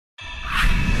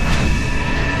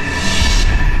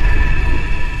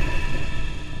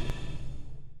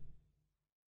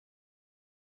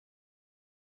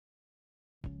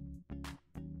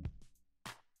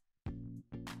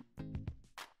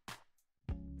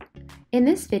In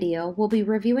this video, we'll be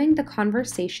reviewing the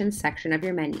Conversations section of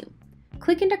your menu.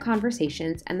 Click into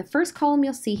Conversations, and the first column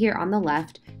you'll see here on the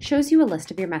left shows you a list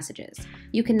of your messages.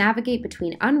 You can navigate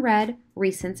between unread,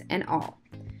 recents, and all.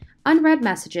 Unread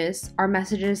messages are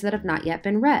messages that have not yet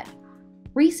been read.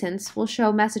 Recents will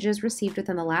show messages received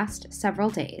within the last several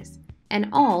days, and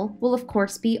all will of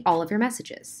course be all of your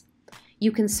messages.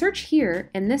 You can search here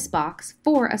in this box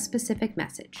for a specific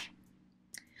message.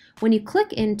 When you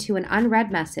click into an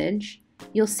unread message,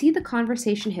 you'll see the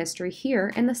conversation history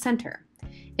here in the center.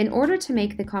 In order to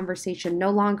make the conversation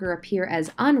no longer appear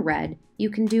as unread,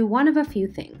 you can do one of a few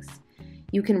things.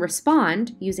 You can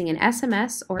respond using an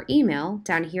SMS or email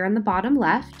down here in the bottom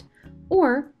left,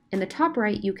 or in the top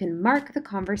right, you can mark the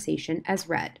conversation as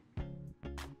read.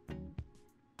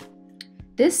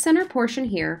 This center portion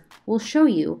here will show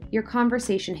you your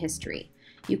conversation history.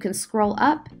 You can scroll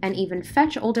up and even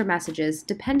fetch older messages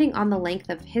depending on the length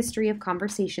of history of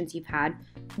conversations you've had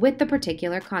with the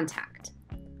particular contact.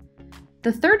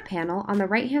 The third panel on the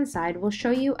right-hand side will show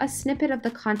you a snippet of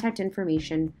the contact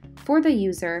information for the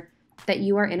user that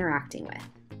you are interacting with.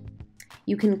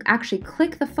 You can actually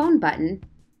click the phone button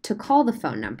to call the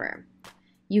phone number.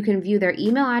 You can view their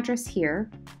email address here.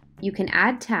 You can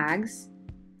add tags.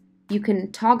 You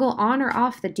can toggle on or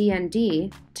off the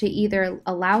DND to either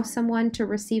allow someone to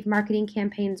receive marketing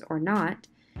campaigns or not,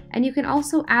 and you can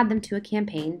also add them to a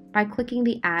campaign by clicking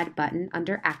the Add button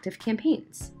under Active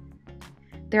Campaigns.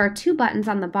 There are two buttons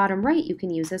on the bottom right you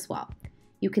can use as well.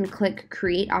 You can click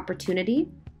Create Opportunity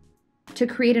to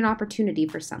create an opportunity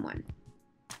for someone.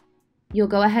 You'll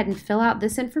go ahead and fill out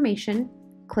this information,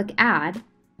 click Add,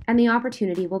 and the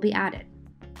opportunity will be added.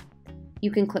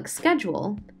 You can click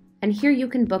Schedule, and here you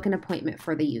can book an appointment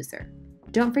for the user.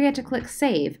 Don't forget to click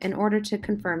Save in order to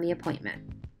confirm the appointment.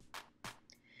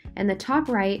 In the top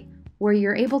right, where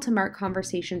you're able to mark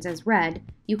conversations as read,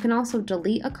 you can also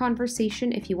delete a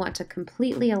conversation if you want to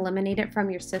completely eliminate it from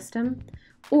your system,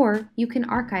 or you can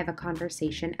archive a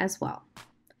conversation as well.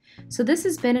 So this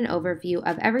has been an overview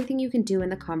of everything you can do in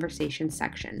the Conversations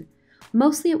section.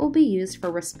 Mostly it will be used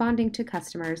for responding to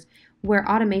customers where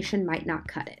automation might not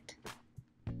cut it.